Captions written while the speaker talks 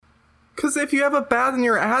Because if you have a bat in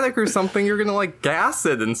your attic or something, you're gonna, like, gas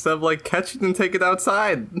it instead of, like, catch it and take it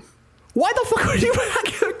outside. Why the fuck would you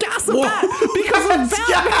gas a bat? Because of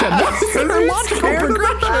Batman. What's your logical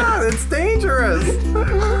progression? It's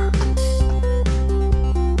dangerous.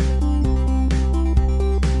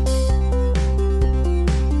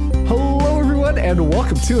 Hello, everyone, and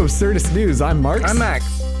welcome to Absurdist News. I'm Mark. I'm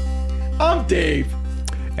Max. I'm Dave.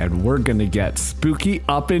 And we're gonna get spooky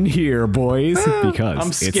up in here, boys, because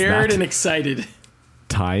I'm scared and excited.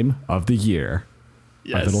 Time of the year.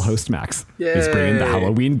 Yes. Our little host Max Yay. is bringing the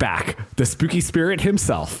Halloween back. The spooky spirit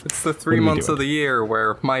himself. It's the 3 months of the year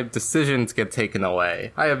where my decisions get taken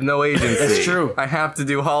away. I have no agency. That's true. I have to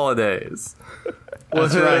do holidays.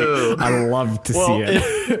 That's right. I love to see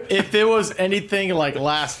it. If it was anything like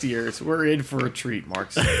last year's, we're in for a treat,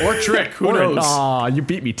 Marks. Or trick, who knows? Aw, you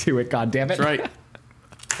beat me to it, goddammit. That's right.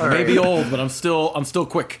 All I may right. be old, but I'm still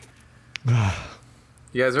quick. You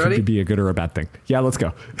guys Could ready? be a good or a bad thing. Yeah, let's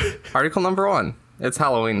go. Article number 1. It's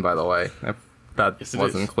Halloween, by the way. If that Yes, it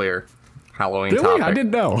wasn't is. clear. Halloween Really? topic. I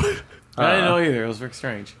didn't know. I didn't know either. It was very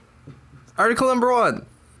strange. Article number 1.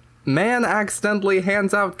 Man accidentally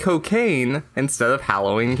hands out cocaine instead of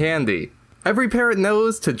Halloween candy. Every parent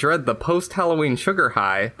knows to dread the post-Halloween sugar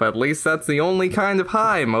high, but at least that's the only kind of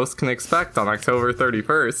high most can expect on October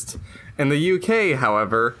 31st. In the UK,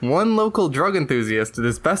 however, one local drug enthusiast did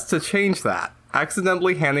his best to change that,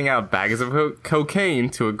 accidentally handing out bags of cocaine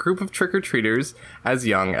to a group of trick-or-treaters as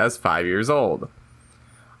young as 5 years old.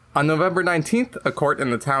 On November 19th, a court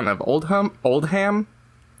in the town of Oldham,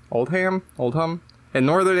 in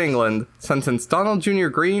northern England, sentenced Donald Jr.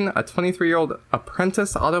 Green, a 23-year-old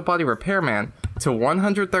apprentice auto body repairman, to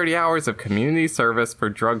 130 hours of community service for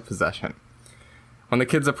drug possession. When the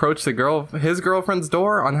kids approached his girlfriend's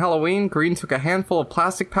door on Halloween, Green took a handful of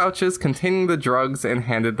plastic pouches containing the drugs and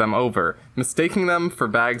handed them over, mistaking them for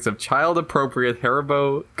bags of child-appropriate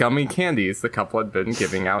Haribo gummy candies the couple had been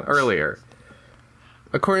giving out earlier.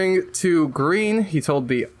 According to Green, he told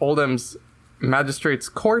the Oldham's magistrate's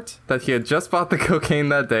court that he had just bought the cocaine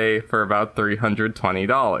that day for about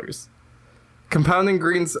 $320. Compounding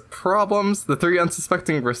Green's problems, the 3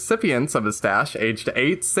 unsuspecting recipients of his stash, aged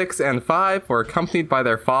 8, 6, and 5, were accompanied by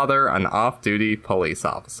their father, an off-duty police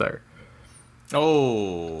officer.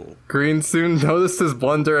 Oh. Green soon noticed his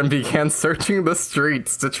blunder and began searching the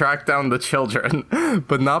streets to track down the children,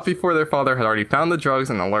 but not before their father had already found the drugs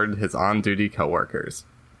and alerted his on-duty coworkers.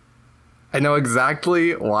 I know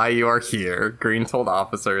exactly why you are here, Green told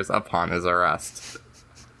officers upon his arrest.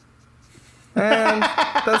 And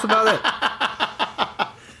that's about it.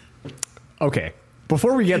 Okay.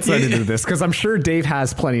 Before we get started into this, because I'm sure Dave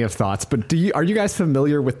has plenty of thoughts, but are you guys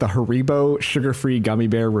familiar with the Haribo sugar-free gummy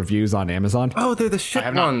bear reviews on Amazon? Oh, they're the shit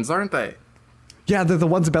have not. ones, aren't they? Yeah, they're the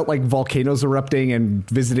ones about like volcanoes erupting and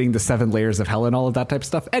visiting the 7 layers of hell and all of that type of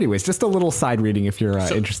stuff. Anyways, just a little side reading if you're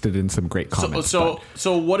interested in some great comments. So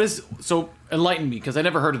enlighten me, because I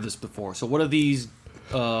never heard of this before. So what are these,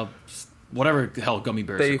 whatever the hell gummy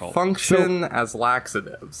bears They are called? function as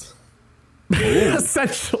laxatives.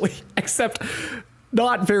 Essentially, except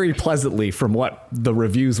not very pleasantly from what the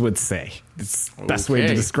reviews would say. It's the best way to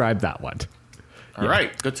Okay. describe that one. All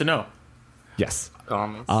right, good to know. Yes.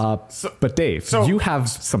 But But Dave, you have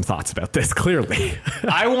some thoughts about this, clearly.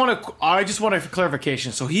 I just want a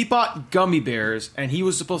clarification. So he bought gummy bears, and he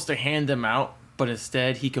was supposed to hand them out, but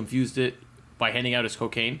instead he confused it by handing out his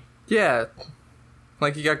cocaine. yeah,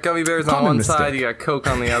 like you got gummy bears on Common one side, mistake. you got Coke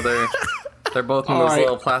on the other. They're both in All those right.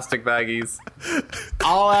 little plastic baggies.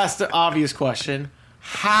 I'll ask the obvious question.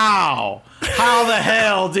 How the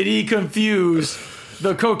hell did he confuse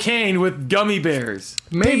the cocaine with gummy bears?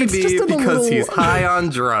 Maybe it's just in a because little- he's high on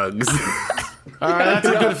drugs. All right, that's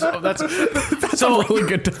a good. That's So- a really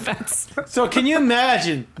good defense. So can you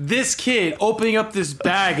imagine this kid opening up this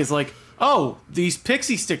bag is like, oh, these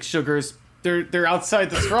pixie stick sugars, they're outside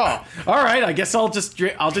the straw. All right, I guess I'll just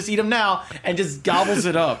eat them now, and just gobbles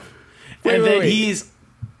it up. And then wait. he's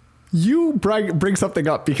You bring something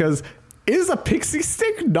up because is a pixie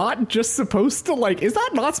stick not just supposed to is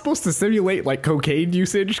that not supposed to simulate like cocaine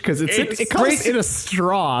usage? Because it comes in a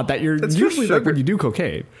straw that you're It's usually for like when sugar. you do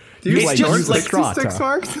cocaine. Do you It's like just use like the straw sticks, to-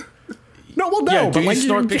 Marks? No, well, no, yeah. but Do you like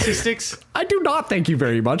snort pixie sticks? I do not. Thank you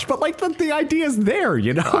very much. But like the idea is there,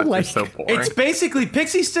 you know. God, like you're so boring. It's basically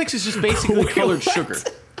pixie sticks is just basically Wait, colored what? sugar.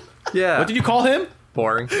 Yeah, What did you call him?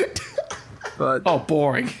 boring. But Oh,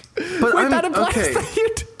 boring. but wait, I'm that implies okay. that you.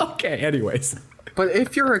 Okay. Anyways. But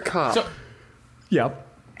if you're a cop So Yep.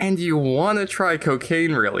 and you want to try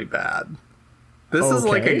cocaine really bad, this is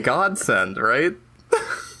like Okay. a godsend, right?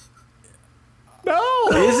 No.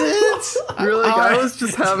 is it? You're like, I was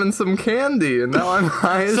just having some candy, and now I'm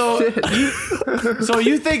high as shit. So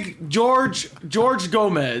you think George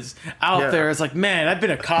Gomez out there is like, man, I've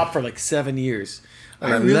been a cop for like 7 years.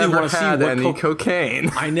 I I've really never want to see had what any cocaine.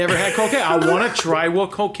 I never had cocaine. I want to try what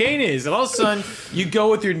cocaine is. And all of a sudden, you go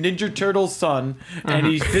with your Ninja Turtle son,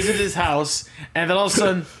 and you visit his house, and then all of a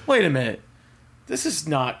sudden, wait a minute, this is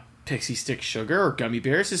not pixie stick sugar or gummy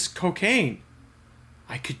bears. This is cocaine.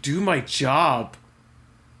 I could do my job,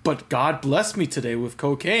 but God bless me today with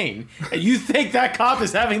cocaine. And you think that cop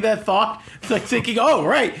is having that thought, like thinking, "Oh,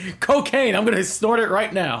 right, cocaine. I'm going to snort it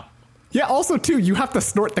right now." Yeah, also, too, you have to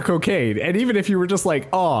snort the cocaine. And even if you were just like,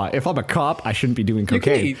 oh, if I'm a cop, I shouldn't be doing You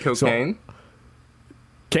cocaine. can eat cocaine. So,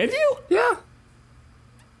 can you? Yeah.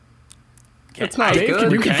 It's not Dave, good.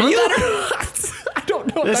 can you Can confirm you? that? I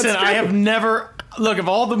don't know. if Listen, that's I true. have never look of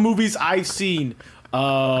all the movies I've seen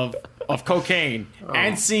of cocaine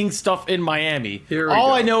and seeing stuff in Miami. Here we All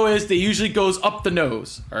go. I know is they usually goes up the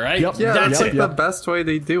nose. All right, Yep. Yeah, that's that's it. like the best way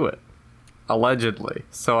they do it. Allegedly.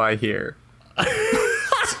 So I hear.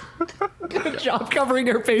 Good job covering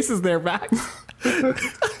your faces there, Max.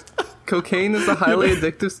 Cocaine is a highly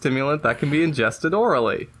addictive stimulant that can be ingested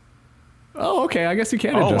orally. Oh, okay. I guess you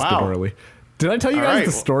can Oh, adjust wow. it orally. Did I tell you All guys right.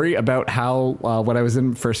 the story about how when I was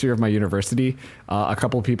in first year of my university, a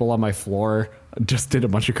couple of people on my floor just did a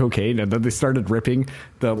bunch of cocaine, and then they started ripping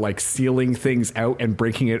the like ceiling things out and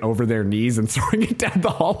breaking it over their knees and throwing it down the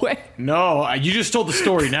hallway? No, you just told the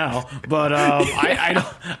story now, but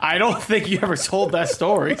I don't think you ever told that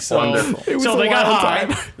story. So, Wonderful. It was so a they got wild high.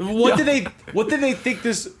 time. What did they think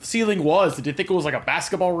this ceiling was? Did they think it was like a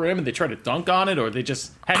basketball rim and they tried to dunk on it, or they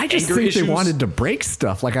just had I just anger think issues? they wanted to break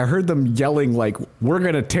stuff. Like I heard them yelling, like, "We're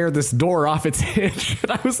gonna tear this door off its hinge,"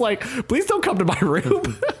 and I was like, "Please don't come to my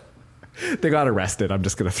room." They got arrested. I'm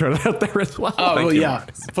just gonna throw that out there as well. Oh, well, you, yeah,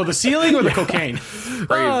 for the ceiling or the cocaine.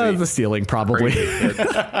 Crazy. The ceiling, probably. Crazy.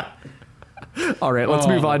 All right, let's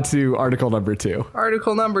move on to article number 2.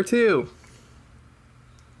 Article number 2.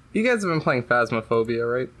 You guys have been playing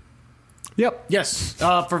Phasmophobia, right? Yep. Yes,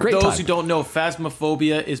 for Great those time. who don't know,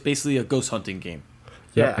 Phasmophobia is basically a ghost hunting game.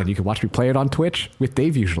 Yep. And you can watch me play it on Twitch with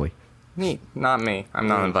Dave usually. Neat. Not me. I'm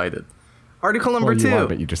not invited. Article number Or you 2. are,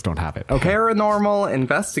 but you just don't have it. Okay. Paranormal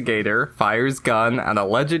investigator fires gun at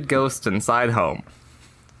alleged ghost inside home.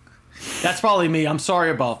 That's probably me. I'm sorry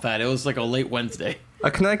about that. It was like a late Wednesday. A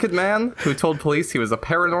Connecticut man who told police he was a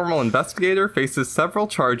paranormal investigator faces several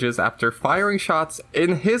charges after firing shots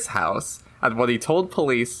in his house at what he told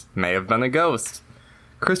police may have been a ghost.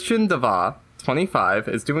 Christian Dava, 25,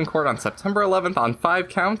 is due in court on September 11th on 5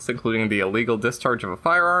 counts, including the illegal discharge of a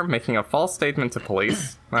firearm, making a false statement to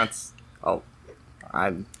police. That's... oh...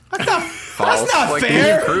 false. That's not Like,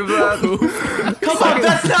 fair. Can you prove that? Come on,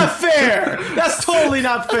 that's not fair. That's totally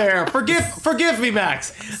not fair. Forgive me,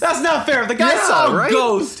 Max. That's not fair. The guy Yeah, saw a right?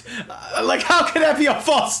 ghost. Like, how can that be a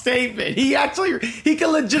false statement? He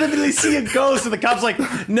can legitimately see a ghost, and the cop's like,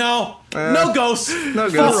 no ghost. no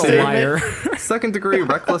False ghost. You're a statement. liar. Second-degree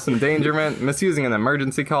reckless endangerment, misusing an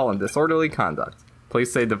emergency call, and disorderly conduct.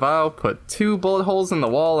 Police say DeVoe put 2 bullet holes in the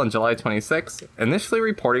wall on July 26, initially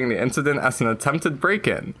reporting the incident as an attempted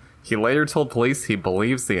break-in. He later told police he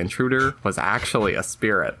believes the intruder was actually a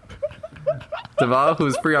spirit. DeVoe, who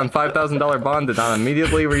was free on $5,000 bond, did not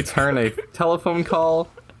immediately return a telephone call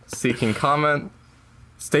seeking comment.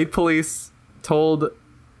 State police told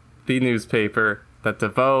the newspaper that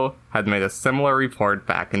DeVoe had made a similar report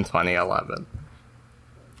back in 2011.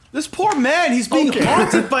 This poor man, he's being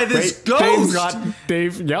haunted by this ghost.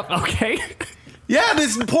 Dave, yep, okay. Yeah,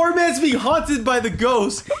 this poor man's being haunted by the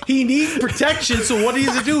ghost. He needs protection, so what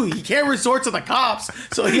does he do? He can't resort to the cops,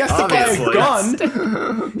 so he has to buy a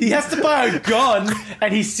gun. He has to buy a gun,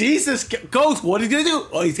 and he sees this ghost. What is he gonna do?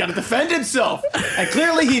 Oh, he's got to defend himself. And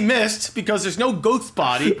clearly he missed because there's no ghost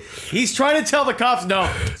body. He's trying to tell the cops,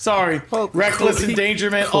 no, sorry, Well, reckless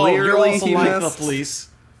endangerment. Oh, you're clearly also he like the missed. police.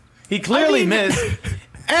 He clearly missed.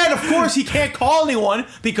 And of course, he can't call anyone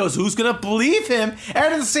because who's gonna believe him? And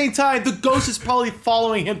at the same time, the ghost is probably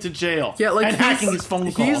following him to jail. Yeah, like and hacking his phone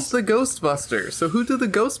He's calls. the Ghostbusters. So who do the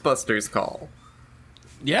Ghostbusters call?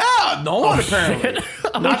 Yeah, no one apparently.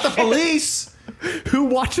 Not the police. Who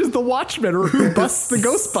watches the Watchmen or who busts the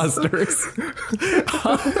Ghostbusters?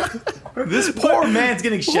 This poor man's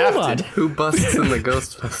getting Hold on. shafted. Who busts in the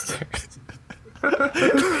Ghostbusters?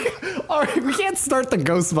 All right, we can't start the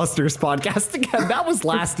Ghostbusters podcast again. That was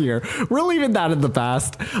last year. We're leaving that in the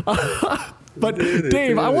past. But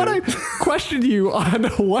Dave, I want to question you on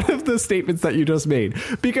one of the statements that you just made.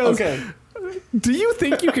 Because do you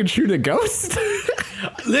think you can shoot a ghost?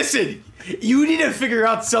 Listen, you need to figure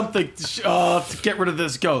out something to get rid of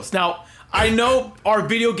this ghost. Now, I know our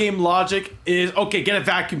video game logic is, okay, get a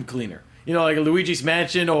vacuum cleaner. You know, like a Luigi's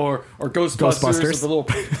Mansion or Ghostbusters. With the little,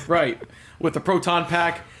 right, with the proton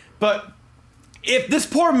pack. But if this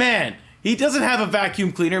poor man, he doesn't have a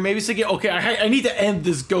vacuum cleaner, maybe he's thinking, okay, I need to end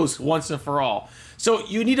this ghost once and for all. So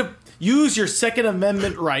you need to use your Second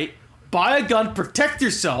Amendment right, buy a gun, protect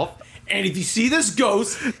yourself, and if you see this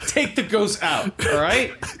ghost, take the ghost out, all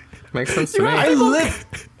right? Makes sense to me.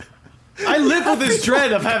 I live with this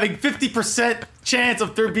dread of having 50% chance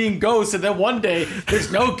of there being ghosts, and then one day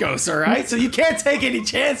there's no ghosts, all right? So you can't take any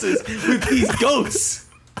chances with these ghosts.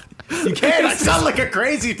 You can't. I sound like a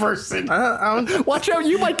crazy person. I don't, Watch out,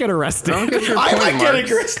 you might get arrested. I don't get your I point, might get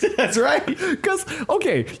Marks. arrested, that's right. Because,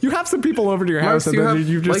 okay, you have some people over to your house, Marks, and you then have,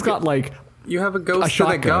 you've just like, got, like... You have a ghost and a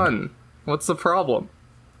shotgun. gun. What's the problem?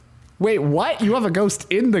 Wait, what? You have a ghost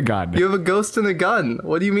in the gun. You have a ghost and a gun.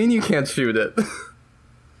 What do you mean you can't shoot it?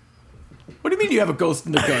 What do you mean you have a ghost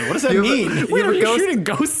in the gun? What does that You have a- mean? Wait, have are a you ghost- shooting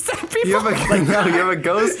ghosts at people? You have a no, you have a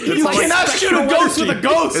ghost. It's You like, cannot shoot a ghost with a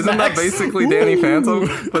ghost, isn't that Max. basically Danny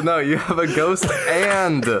Phantom? But no, you have a ghost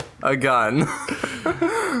and a gun.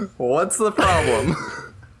 What's the problem?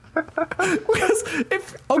 Because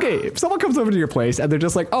if someone comes over to your place and they're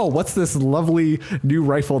just like, oh, what's this lovely new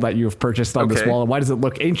rifle that you've purchased on this Okay. wall, and why does it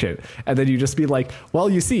look ancient? And then you just be like, well,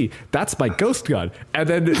 you see, that's my ghost gun. And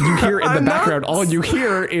then you hear in the I'm background, not- all you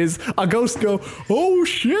hear is a ghost go, oh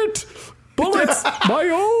shit, bullets, my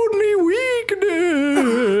only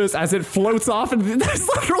weakness, as it floats off, and this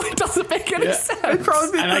literally doesn't make any sense.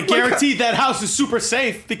 Probably And I guarantee that house is super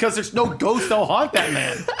safe because there's no ghost that'll haunt that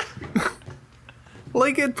man.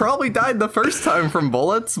 Like it probably died the first time from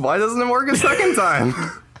bullets. Why doesn't it work a second time?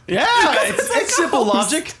 Yeah, it's simple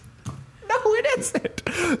logic. No, it isn't.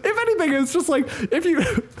 If anything, it's just like, if you...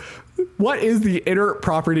 What is the inert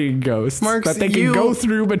property in ghosts Marks, that they can you- go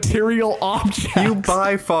through material objects? You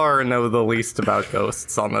by far know the least about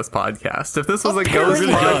ghosts on this podcast. If this was a Apparently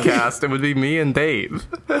ghost does. podcast, it would be me and Dave.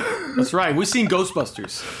 That's right. We've seen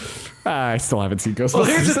Ghostbusters. I still haven't seen Ghostbusters. Well,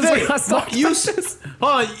 here's the since we thing. last talked You,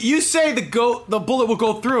 about this. you say the bullet will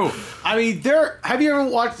go through. I mean, have you ever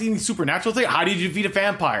watched any supernatural thing? How do you defeat a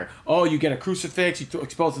vampire? Oh, you get a crucifix, you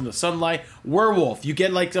expose it in the sunlight. Werewolf, you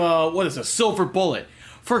get like what is a silver bullet.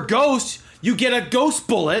 For ghosts, you get a ghost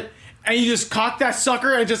bullet, and you just cock that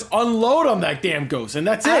sucker and just unload on that damn ghost, and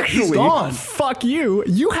that's it. He's Actually, gone. fuck you.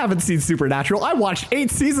 You haven't seen Supernatural. I watched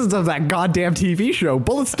 8 seasons of that goddamn TV show.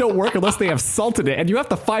 Bullets don't work unless they have salt in it, and you have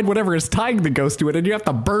to find whatever is tying the ghost to it, and you have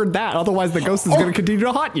to burn that. Otherwise, the ghost is going to continue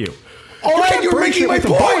to haunt you. All right, can't you're burn making shit my with a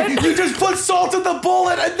point. bullet. You just put salt in the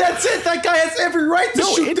bullet, and that's it. That guy has every right to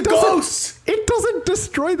shoot the ghost. It doesn't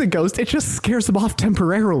destroy the ghost. It just scares him off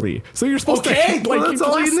temporarily. So you're supposed Okay, to well, Well, that's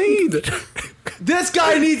all you need. This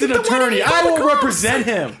guy needs an attorney. I will represent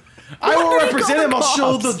him. I will did he represent call him. the I'll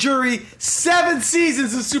show cops? the jury 7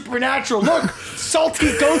 seasons of Supernatural. Look,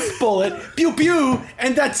 salty ghost bullet, pew pew,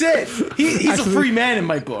 and that's it. He's Actually- a free man in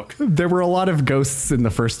my book. There were a lot of ghosts in the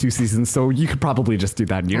first 2 seasons, so you could probably just do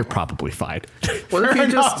that, and you're probably fine. What if Fair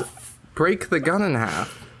you just enough. break the gun in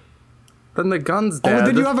half? Then the gun's Oh, dead. and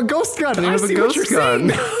then you have a ghost gun. You I have a see what you're ghost gun.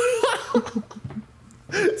 saying.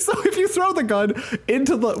 So if you throw the gun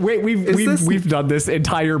into the this- we've done this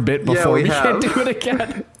entire bit Yeah, before. we we can't have. do it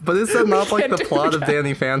again. But is that not like can't the do plot of that.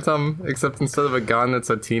 Danny Phantom? Except instead of a gun, it's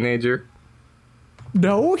a teenager.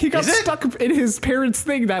 No, he got Is it? stuck in his parents'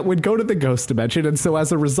 thing that would go to the ghost dimension, and so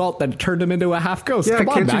as a result, that turned him into a half ghost. Come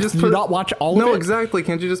on, Max, did you not watch all No, of it? exactly.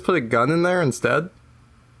 Can't you just put a gun in there instead?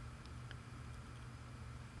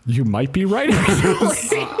 You might be right.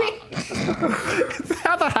 Actually.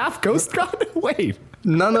 Have a half ghost gun? Wait.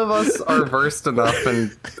 None of us are versed enough,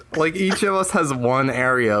 and like each of us has one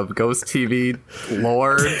area of Ghost TV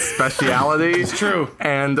lore speciality. It's true.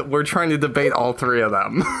 And we're trying to debate all 3 of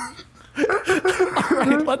them. All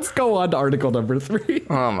right, let's go on to article number 3.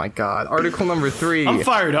 Oh my god. Article number 3. I'm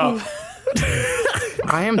fired up.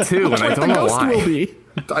 I am too, and I The don't know ghost will why. be.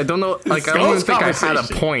 I don't know. Like, I don't even ghost think I had a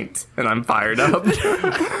conversation. point, and I'm fired up.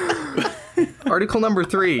 Article number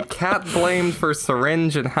 3. Cat blamed for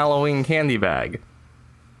syringe and Halloween candy bag.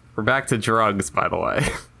 We're back to drugs, by the way.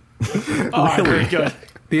 Oh, very good.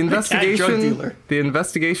 The drug investigation, dealer. the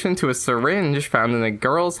investigation to a syringe found in a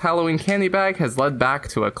girl's Halloween candy bag has led back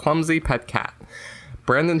to a clumsy pet cat.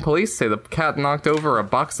 Brandon police say the cat knocked over a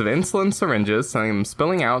box of insulin syringes, sending them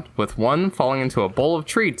spilling out, with one falling into a bowl of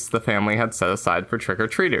treats the family had set aside for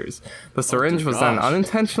trick-or-treaters. The syringe was then gosh.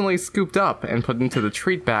 unintentionally scooped up and put into the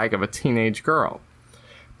treat bag of a teenage girl.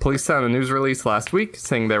 Police sent a news release last week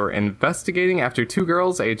saying they were investigating after 2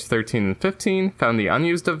 girls aged 13 and 15 found the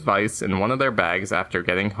unused device in one of their bags after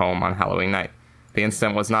getting home on Halloween night. The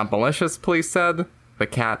incident was not malicious, police said. the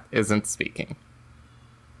cat isn't speaking.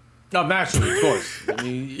 No, naturally, of course. I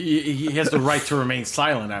mean, he has the right to remain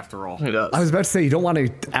silent after all. He does. I was about to say, you don't want to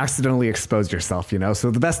accidentally expose yourself, so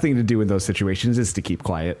the best thing to do in those situations is to keep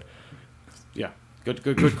quiet. Yeah, good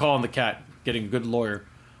call on the cat. Getting a good lawyer.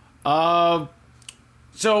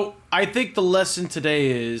 So I think the lesson today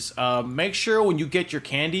is make sure when you get your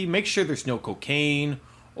candy, make sure there's no cocaine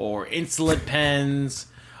or insulin pens.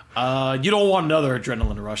 You don't want another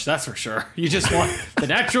adrenaline rush, that's for sure. You just want the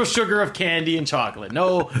natural sugar of candy and chocolate.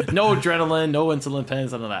 No adrenaline, no insulin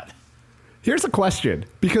pens, none of that. Here's a question,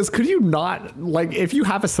 because could you not, if you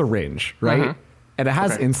have a syringe, right, and it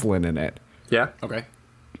has insulin in it, Yeah. Okay.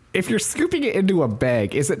 if you're scooping it into a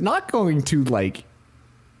bag, is it not going to,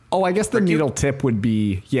 oh, I guess the needle tip would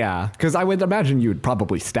be, because I would imagine you would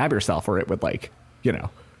probably stab yourself, or it would,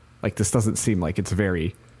 this doesn't seem like it's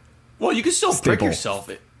very... Well, you can still prick Stable. yourself.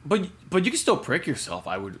 But you can still prick yourself.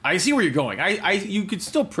 I see where you're going. You could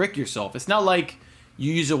still prick yourself. It's not like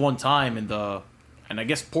you use it one time and I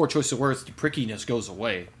guess poor choice of words, the prickiness goes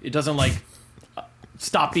away. It doesn't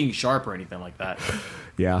stop being sharp or anything like that.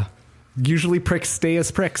 Yeah. Usually pricks stay as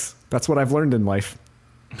pricks. That's what I've learned in life.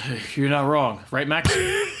 You're not wrong, right, Max?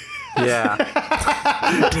 Yeah.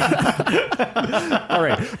 All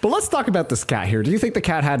right, but let's talk about this cat here. Do you think the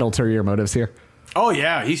cat had ulterior motives here? Oh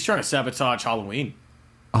yeah, he's trying to sabotage Halloween.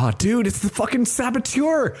 Oh, dude, it's the fucking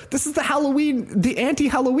saboteur. This is the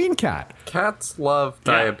anti-Halloween cat. Cats love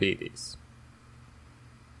diabetes.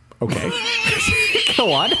 Okay.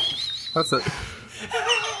 Go on. That's it.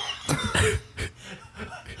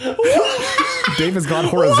 Dave has gone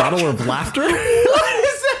horizontal with laughter.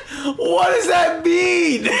 What does that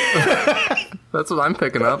mean? That's what I'm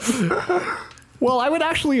picking up. Well, I would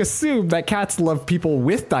actually assume that cats love people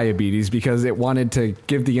with diabetes because it wanted to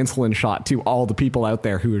give the insulin shot to all the people out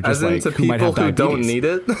there who are just As in to who might people have who diabetes. don't need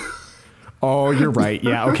it. Oh, you're right.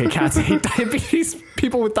 Yeah, okay. Cats hate diabetes.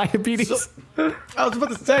 People with diabetes. I was about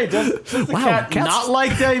to say, does the Wow, cat cats- not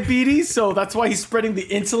like diabetes? So that's why he's spreading the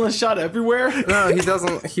insulin shot everywhere? No, he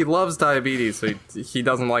doesn't. He loves diabetes, so he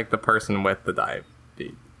doesn't like the person with the diabetes.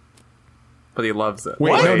 But he loves it.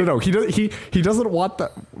 Wait, no. He doesn't want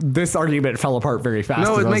the. This argument fell apart very fast.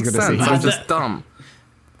 No, as it I was makes gonna say. sense. He I'm doesn't- just dumb.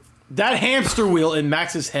 That hamster wheel in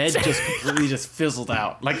Max's head just completely just fizzled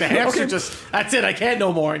out. Like the hamster that's it, I can't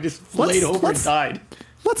no more, and just laid over and let's- died.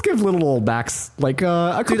 Let's give little old Max a couple Dude,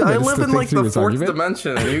 I minutes live to in think through the his fourth argument.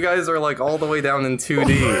 dimension, and you guys are all the way down in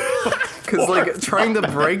 2D. Because trying to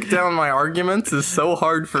break down my arguments is so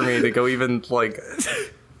hard for me to go even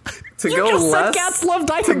to You go just said less. cats love To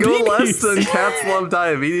diabetes. go less than cats love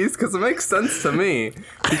diabetes, because it makes sense to me.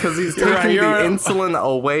 Because he's taking right, the you're right. insulin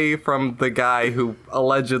away from the guy who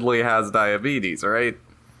allegedly has diabetes, right?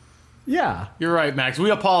 Yeah. You're right, Max. We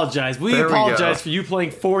apologize. We There we apologize go. for you playing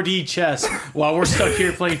 4D chess while we're stuck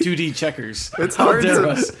here playing 2D checkers. It's How hard dare to-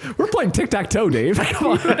 us. We're playing tic-tac-toe, Dave. Come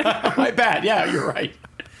on. My bad. Yeah, you're right.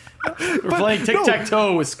 We're playing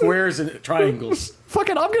tic-tac-toe with squares and triangles.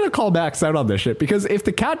 Fucking, I'm gonna call Max out on this shit because if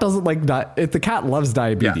the cat doesn't if the cat loves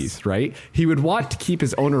diabetes, Yes. right? He would want to keep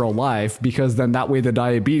his owner alive because then that way the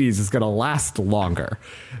diabetes is gonna last longer.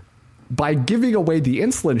 By giving away the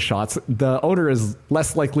insulin shots, the owner is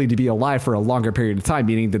less likely to be alive for a longer period of time,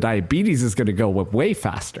 meaning the diabetes is going to go way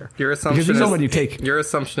faster. Your because assumption you know is when you take your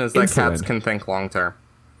assumption is that insulin. cats can think long term.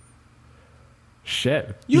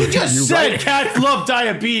 shit. You just You're said right. cats love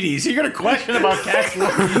diabetes. You're going to question about cats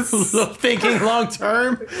love thinking long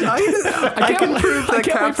term? I can prove I that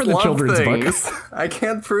can't wait cats for the love children's book. things. I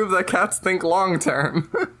can't prove that cats think long term.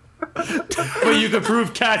 But you can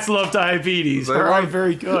prove cats love diabetes. They All right, love-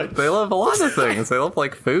 very good. They love a lot of things. They love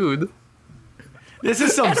food. This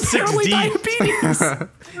is some Apparently 6D. diabetes.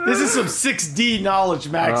 This is some 6D knowledge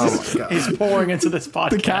Max Oh my God. is pouring into this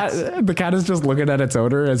podcast. The cat is just looking at its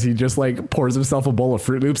owner as he just pours himself a bowl of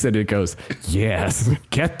Fruit Loops and it goes, yes,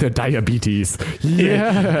 get the diabetes.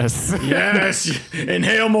 Yes. Yes,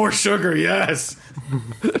 inhale more sugar. Yes.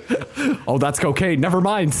 Oh, that's cocaine. Never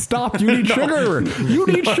mind. Stop. You need sugar. You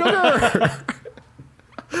need sugar.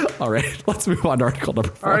 All right. Let's move on to article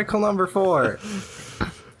number 4. Article number 4.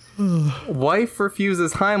 Wife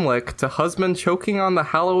refuses Heimlich to husband choking on the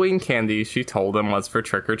Halloween candy she told him was for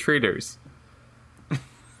trick-or-treaters.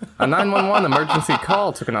 A 911 emergency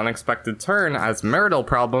call took an unexpected turn as marital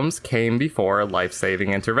problems came before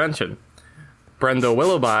life-saving intervention. Brenda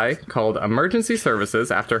Willoughby called emergency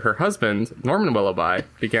services after her husband, Norman Willoughby,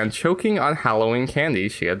 began choking on Halloween candy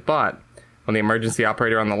she had bought. When the emergency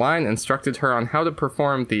operator on the line instructed her on how to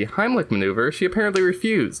perform the Heimlich maneuver, she apparently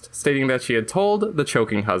refused, stating that she had told the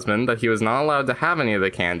choking husband that he was not allowed to have any of the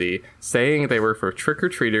candy, saying they were for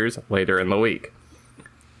trick-or-treaters later in the week.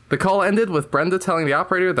 The call ended with Brenda telling the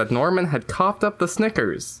operator that Norman had coughed up the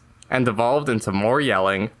Snickers and devolved into more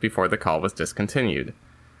yelling before the call was discontinued.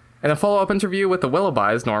 In a follow-up interview with the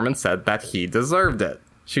Willoughbys, Norman said that he deserved it.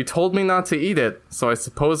 She told me not to eat it, so I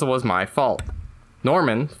suppose it was my fault.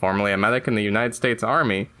 Norman, formerly a medic in the United States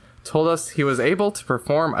Army, told us he was able to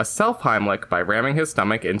perform a self-Heimlich by ramming his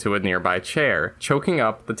stomach into a nearby chair, choking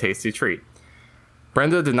up the tasty treat.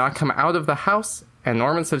 Brenda did not come out of the house, and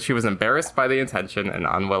Norman said she was embarrassed by the attention and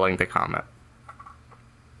unwilling to comment.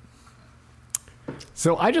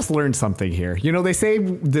 So I just learned something here. You know, they say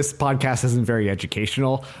this podcast isn't very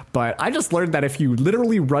educational, but I just learned that if you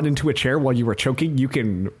literally run into a chair while you were choking, you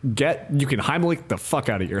can Heimlich the fuck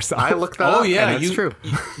out of yourself. I looked that up, and it's true.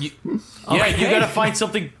 You gotta find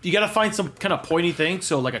something. You gotta find some kind of pointy thing.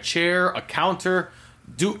 So like a chair, a counter.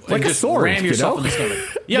 Like a sword, ram yourself in the stomach.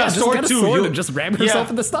 Yeah, just sword get a too. sword and just ram yourself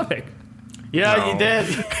in the stomach. Yeah, No. you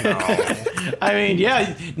did. I mean,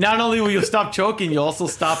 yeah. Not only will you stop choking, you'll also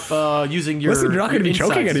stop using your. Listen, you're not going to be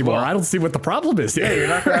choking insides as anymore. well. I don't see what the problem is here. You're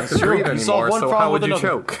not going to have to true. breathe You solve anymore, one so problem how would with you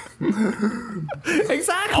another. choke?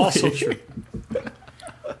 Exactly. Also true.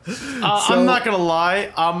 I'm not gonna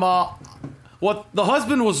lie. What the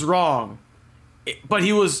husband was wrong, but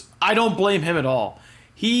he was. I don't blame him at all.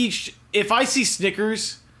 If I see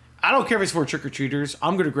Snickers, I don't care if it's for trick or treaters.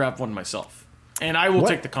 I'm gonna grab one myself, and I will What?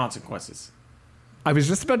 take the consequences. I was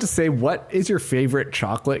just about to say, what is your favorite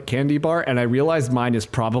chocolate candy bar? And I realized mine is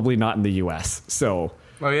probably not in the U.S. So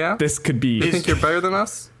Oh, yeah? this could You be. think you're better than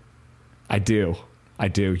us? I do.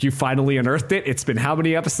 You finally unearthed it. It's been how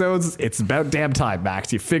many episodes? It's about damn time,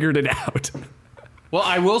 Max. You figured it out. Well,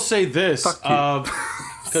 I will say this, Fuck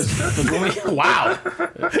because wow,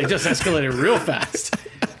 it just escalated real fast.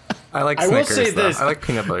 I like I will Snickers, say though. this. I like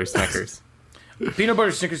peanut butter Snickers. Peanut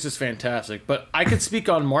butter Snickers is fantastic, but I could speak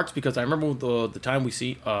on Mark's because I remember the time we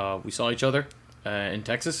saw each other in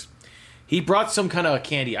Texas. He brought some kind of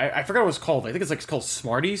candy. I forgot what it was called. I think it's called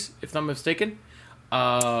Smarties, if I'm not mistaken.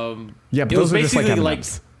 Yeah, but It was those are just like basically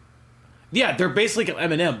M&Ms. Yeah, they're basically like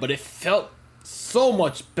M&M, but it felt so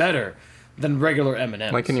much better than regular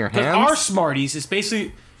M&Ms. Like in your 'Cause hands? Our Smarties is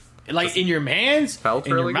basically like in your hands, Felt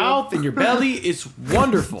in really your good? mouth, in your belly. It's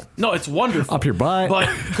wonderful. No, it's wonderful. Up your butt.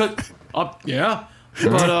 But yeah,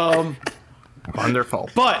 Wonderful.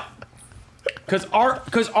 but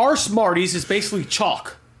because our Smarties is basically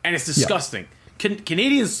chalk and it's disgusting.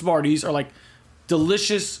 Canadian Smarties are like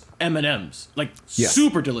delicious M&Ms, like Yes.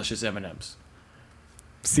 super delicious M&Ms.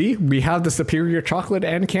 See, we have the superior chocolate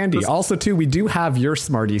and candy. Also, too, we do have your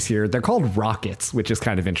Smarties here. They're called Rockets, which is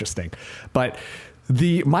kind of interesting. But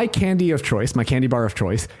my candy of choice, my candy bar of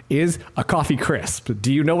choice, is a coffee crisp.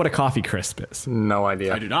 Do you know what a coffee crisp is? No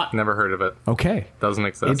idea. I do not. Never heard of it. Okay. Doesn't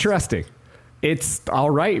exist. Interesting. It's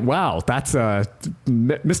all right. Wow, that's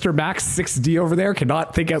Mr. Max 6D over there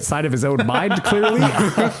cannot think outside of his own mind. Clearly,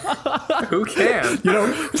 Who can? you know,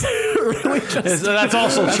 really just, That's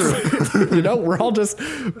also true. you know, we're all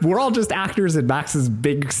just actors in Max's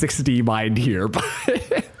big 6D mind here. But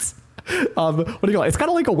what do you call it? It's kind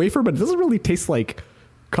of like a wafer, but it doesn't really taste like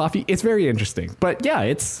coffee. It's very interesting. But yeah,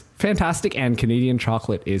 it's fantastic, and Canadian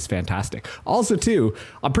chocolate is fantastic. Also, too,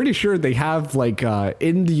 I'm pretty sure they have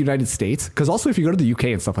in the United States, because also if you go to the UK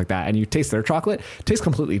and stuff like that and you taste their chocolate, it tastes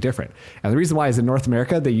completely different. And the reason why is in North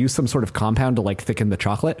America, they use some sort of compound to thicken the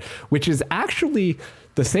chocolate, which is actually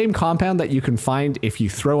the same compound that you can find if you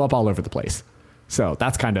throw up all over the place. So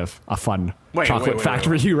that's kind of a fun chocolate fact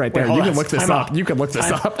for you right there. Wait, You hold can on. look this Time up. out. You can look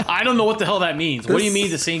this up. I don't know what the hell that means. What do you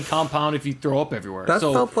mean the same compound if you throw up everywhere? That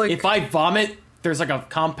So felt like- if I vomit, there's like a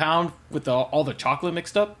compound with all the chocolate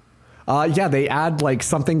mixed up? Yeah, they add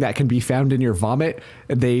something that can be found in your vomit.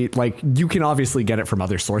 They you can obviously get it from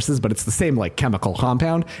other sources, but it's the same chemical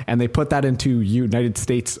compound, and they put that into United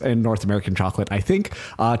States and North American chocolate, I think,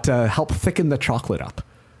 to help thicken the chocolate up.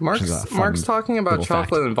 which is a fun Mark's talking about little fact.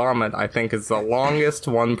 chocolate and vomit, I think, is the longest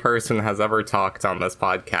one person has ever talked on this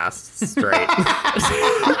podcast straight.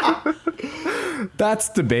 That's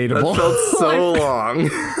debatable. That felt so long.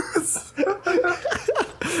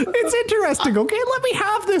 It's interesting. Okay, let me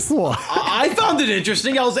have this one. I found it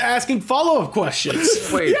interesting. I was asking follow-up questions.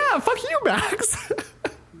 Wait, Yeah, fuck you, Max.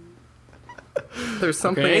 there's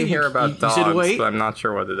something Okay, in here you- about you said dogs, wait? but I'm not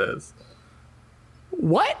sure what it is.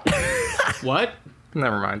 What? What?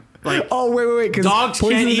 Never mind. Oh, wait. 'Cause Dogs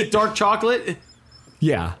can't poison- eat dark chocolate?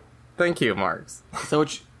 Yeah. Thank you, Marks. Is that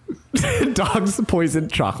what you... Dogs poison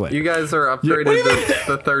chocolate. You guys are upgraded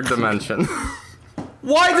to the third dimension.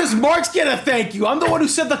 Why does Marks get a thank you? I'm the one who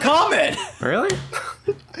said the comment. Really?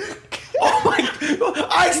 Oh my...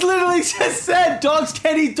 I literally just said dogs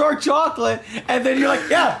can't eat dark chocolate, and then you're like,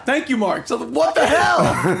 yeah, thank you, Mark. So what the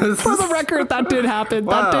hell? For the record, that did happen.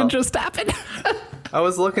 Wow. That did just happen. I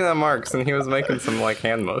was looking at Mark's and he was making some like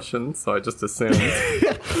hand motions, so I just assumed.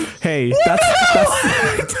 Hey,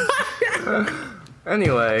 that's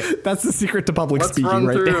Anyway, that's the secret to public let's speaking run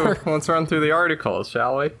right through. there. Let's run through the articles,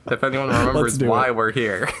 shall we? If anyone remembers do why it. we're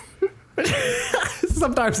here.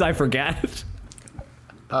 Sometimes I forget.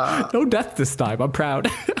 No death this time. I'm proud.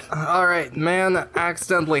 All right, man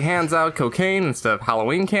accidentally hands out cocaine instead of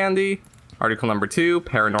Halloween candy. Article number 2,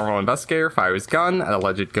 paranormal investigator fires gun at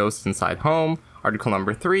alleged ghost inside home. Article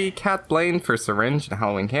number 3, cat blamed for syringe and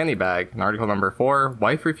Halloween candy bag. And article number 4,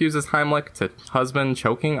 wife refuses Heimlich to husband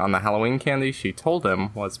choking on the Halloween candy she told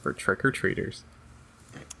him was for trick-or-treaters.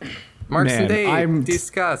 Marks and Dave,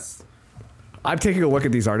 discuss. I'm taking a look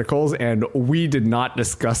at these articles, and we did not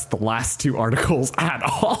discuss the last two articles at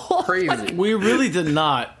all. Crazy. We really did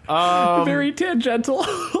not. Very tangential.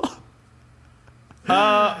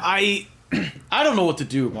 I don't know what to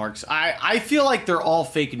do, Marks. I feel like they're all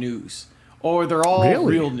fake news, or they're all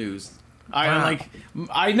Really? real news.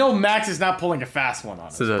 I know Max is not pulling a fast one on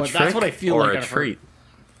us, Is it a but trick that's what I feel or like. a I've heard. treat?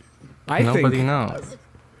 I Nobody knows.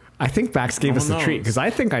 think Max gave us a treat knows? because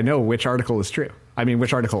I think I know which article is true. I mean,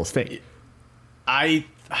 which article is fake. I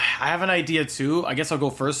have an idea too. I guess I'll go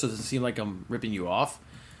first so it doesn't seem like I'm ripping you off.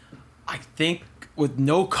 I think with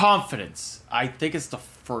no confidence, I think it's the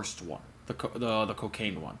first one, the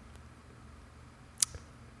cocaine one.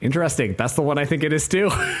 Interesting. That's the one I think it is too.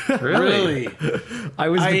 Really? I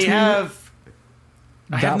was I between have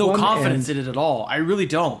that no one confidence and- in it at all. I really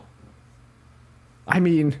don't. I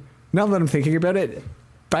mean, now that I'm thinking about it,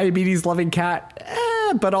 diabetes loving cat,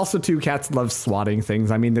 but also too, cats love swatting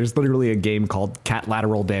things. I mean, there's literally a game called Cat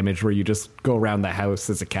Lateral Damage where you just go around the house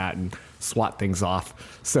as a cat and swat things off.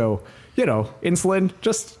 So, insulin,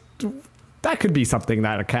 just that could be something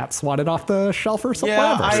that a cat swatted off the shelf or something.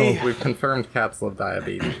 Yeah, whatever. So We've confirmed cats love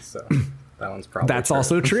diabetes, so that one's probably that's true.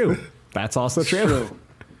 also true. That's also true. True.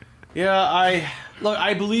 Yeah,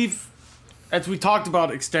 I believe, as we talked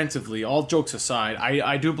about extensively, all jokes aside,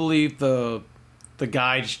 I do believe the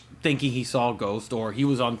guy thinking he saw a ghost or he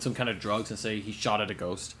was on some kind of drugs and say he shot at a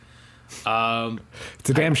ghost. It's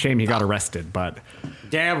a damn shame he got arrested, but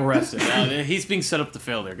Damn arrested. He's being set up to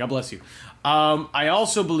fail there. God bless you. I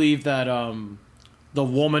also believe that the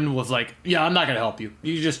woman was like, yeah, I'm not going to help you.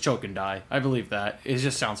 You just choke and die. I believe that. It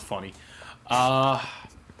just sounds funny.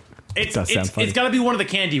 It does sound funny. It's got to be one of the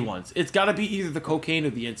candy ones. It's got to be either the cocaine or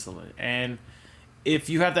the insulin. And if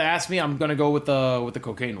you have to ask me, I'm going to go with the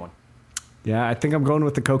cocaine one. yeah, I think I'm going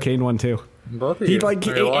with the cocaine one too. Both of He you. like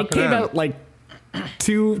You're it locking came in. out like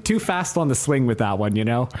too fast on the swing with that one,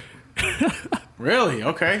 Really?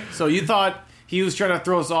 Okay. So you thought he was trying to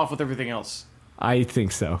throw us off with everything else. I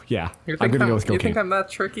think so. Yeah, You I'm think gonna go with You cocaine. think I'm that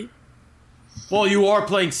tricky? Well, you are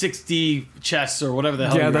playing 60 chess or whatever the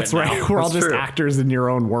hell Yeah, you're that's at right. now. We're all That's just true. actors in your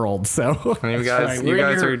own world. So And you guys, right. you We're in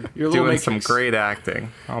guys your- are your little doing some matrix. great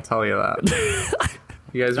acting. I'll tell you that.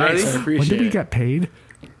 You guys ready? Nice, I when appreciate did we it. get paid?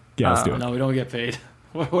 Yeah, let's do it. No, we don't get paid.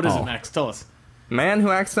 What is Oh. it, Max? Tell us. Man who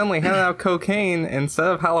accidentally handed out cocaine instead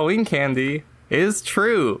of Halloween candy is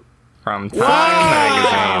true. From Time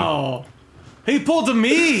Magazine. Oh, he pulled to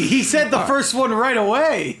me. He said the first one right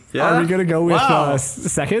away. Yeah. Are we gonna go with Wow.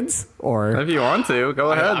 seconds or? If you want to,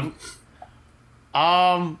 go ahead.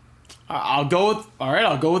 I'll go with. All right,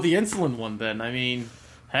 I'll go with the insulin one then. I mean,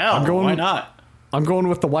 hell, I'm going- why not? I'm going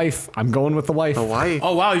with the wife. I'm going with the wife. The wife.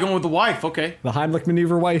 Oh wow, you're going with the wife. Okay. The Heimlich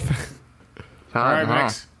maneuver wife. God, All right, huh.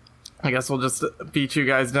 Max. I guess we'll just beat you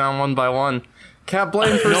guys down one by one. Cat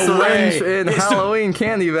blamed for No syringe way. in It's the- Halloween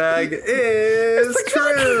candy bag is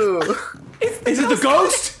true. Is it the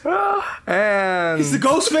ghost? And Is the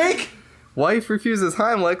ghost fake? wife refuses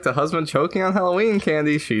Heimlich to husband choking on Halloween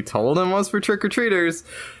candy she told him was for trick-or-treaters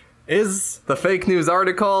is the fake news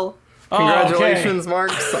article. Congratulations,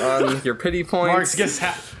 Marks, on your pity points. Marks gets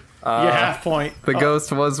half point. The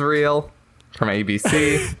ghost was real from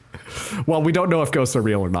ABC. Well, we don't know if ghosts are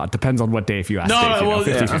real or not. Depends on what day. If you ask Dave, No, you know, well,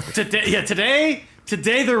 50-50.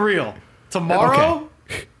 today they're real. Tomorrow,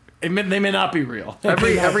 they may not be real.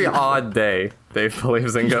 Every odd day, Dave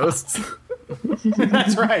believes in ghosts.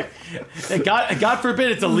 That's right. And God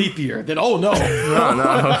forbid it's a leap year. Then no, No,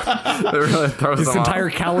 it really throws This them off. entire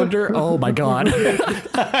calendar. Oh my god.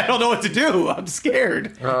 I don't know what to do. I'm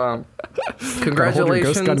scared.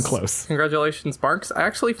 Congratulations, ghost gun close. Congratulations, Marks. I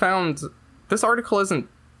actually found this article isn't.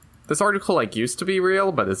 This article like used to be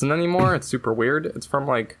real, but isn't anymore. It's super weird. It's from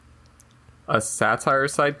like a satire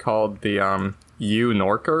site called the U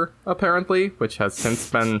Norker, apparently, which has since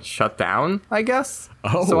been shut down, I guess.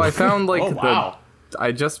 Oh. So I found like Oh, wow.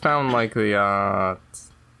 I just found like the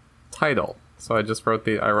title, so I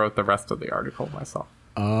wrote the rest of the article myself.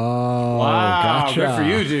 Oh, Wow, gotcha. good for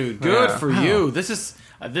you, dude. Good Yeah. for you. This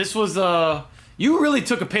was you really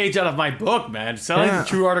took a page out of my book, man. Selling Yeah. the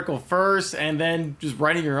true article first and then just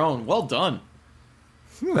writing your own. Well done.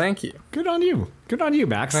 Thank you. Good on you. Good on you,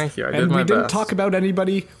 Max. Thank you. I and did my we didn't best. talk about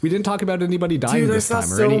anybody. We didn't talk about anybody dying this time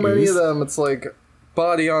or so any many ooze. of them. It's like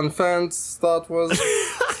body on fence. Thought was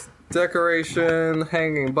decoration.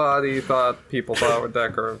 Hanging body. People thought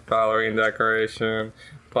were Halloween decoration.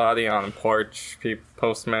 Body on porch.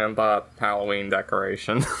 Postman thought Halloween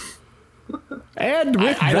decoration. And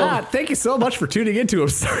with I don't- that, thank you so much for tuning into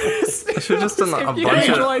Absurdist. I should have just done a If you bunch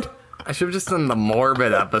enjoyed, of. I should have just done the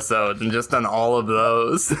morbid episode and just done all of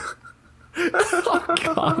those.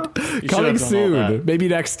 coming done all soon, that. maybe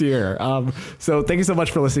next year. So thank you so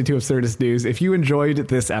much for listening to Absurdist News. If you enjoyed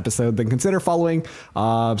this episode, then consider following,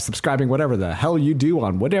 subscribing, whatever the hell you do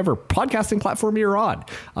on whatever podcasting platform you're on.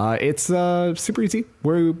 It's super easy.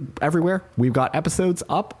 We're everywhere. We've got episodes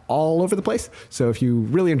up all over the place. So if you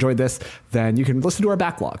really enjoyed this, then you can listen to our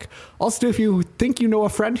backlog. Also, if you think you know a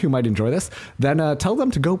friend who might enjoy this, then tell them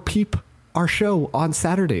to go peep our show on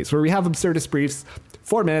Saturdays, where we have Absurdist Briefs.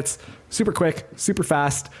 4 minutes, super quick, super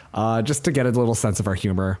fast, just to get a little sense of our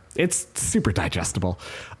humor. It's super digestible.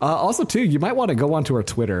 Also, too, you might want to go onto our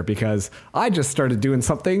Twitter, because I just started doing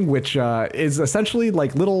something which is essentially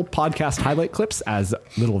like little podcast highlight clips as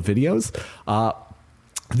little videos.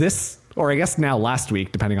 Or I guess now last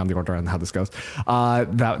week, depending on the order and how this goes,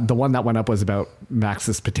 that the one that went up was about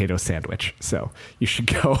Max's potato sandwich. So you should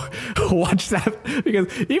go watch that, because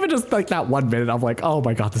even just like that 1 minute, I'm like, oh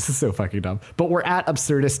my God, this is so fucking dumb. But we're at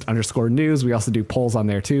Absurdist_news. We also do polls on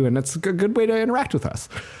there too, and it's a good way to interact with us.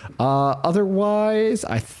 Otherwise,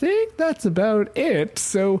 I think that's about it.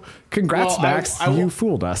 So congrats, Well, Max. You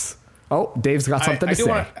fooled us. Oh, Dave's got something to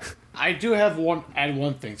say. I do have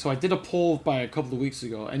one thing. So I did a poll by a couple of weeks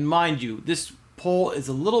ago, and mind you, this poll is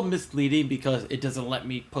a little misleading because it doesn't let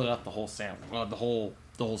me put out the whole the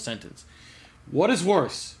whole sentence. What is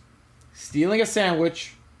worse, stealing a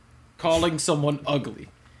sandwich, calling someone ugly?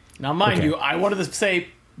 Now, mind Okay. you, I wanted to say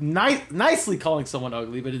nicely calling someone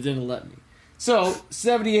ugly, but it didn't let me. So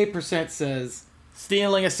 78% says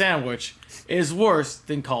stealing a sandwich is worse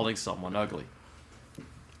than calling someone ugly.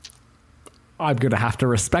 I'm going to have to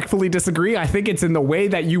respectfully disagree. I think it's in the way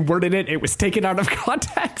that you worded it. It was taken out of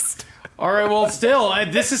context. All right, well, still,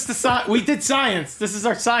 this is we did science. This is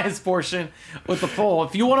our science portion with the poll.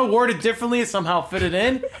 If you want to word it differently and somehow fit it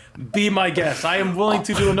in, be my guest. I am willing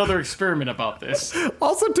to do another experiment about this.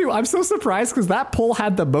 Also, too, I'm so surprised because that poll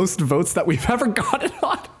had the most votes that we've ever gotten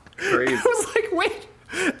on. Crazy. I was like, wait,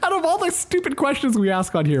 out of all the stupid questions we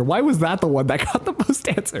ask on here, why was that the one that got the most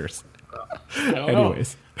answers? I don't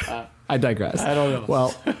Anyways, I digress. I don't know.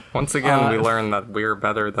 Well, Once again, we learned that we're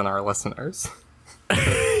better than our listeners.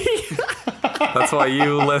 That's why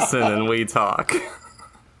you listen and we talk.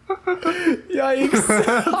 yikes.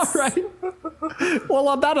 All right. Well,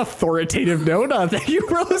 on that authoritative note, thank you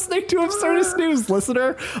for listening to Absurdist News,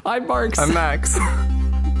 listener. I'm Marks. I'm Max.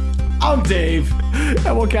 I'm Dave.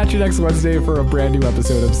 And we'll catch you next Wednesday for a brand new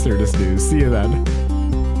episode of Absurdist News. See you then.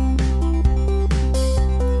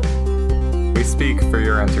 We speak for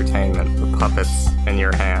your entertainment, the puppets in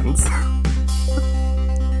your hands.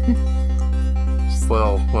 Just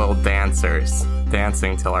little dancers,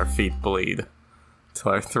 dancing till our feet bleed,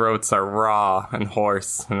 till our throats are raw and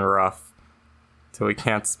hoarse and rough, till we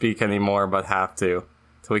can't speak anymore but have to,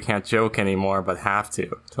 till we can't joke anymore but have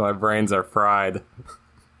to, till our brains are fried.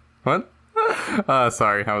 What?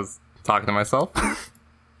 Sorry, I was talking to myself.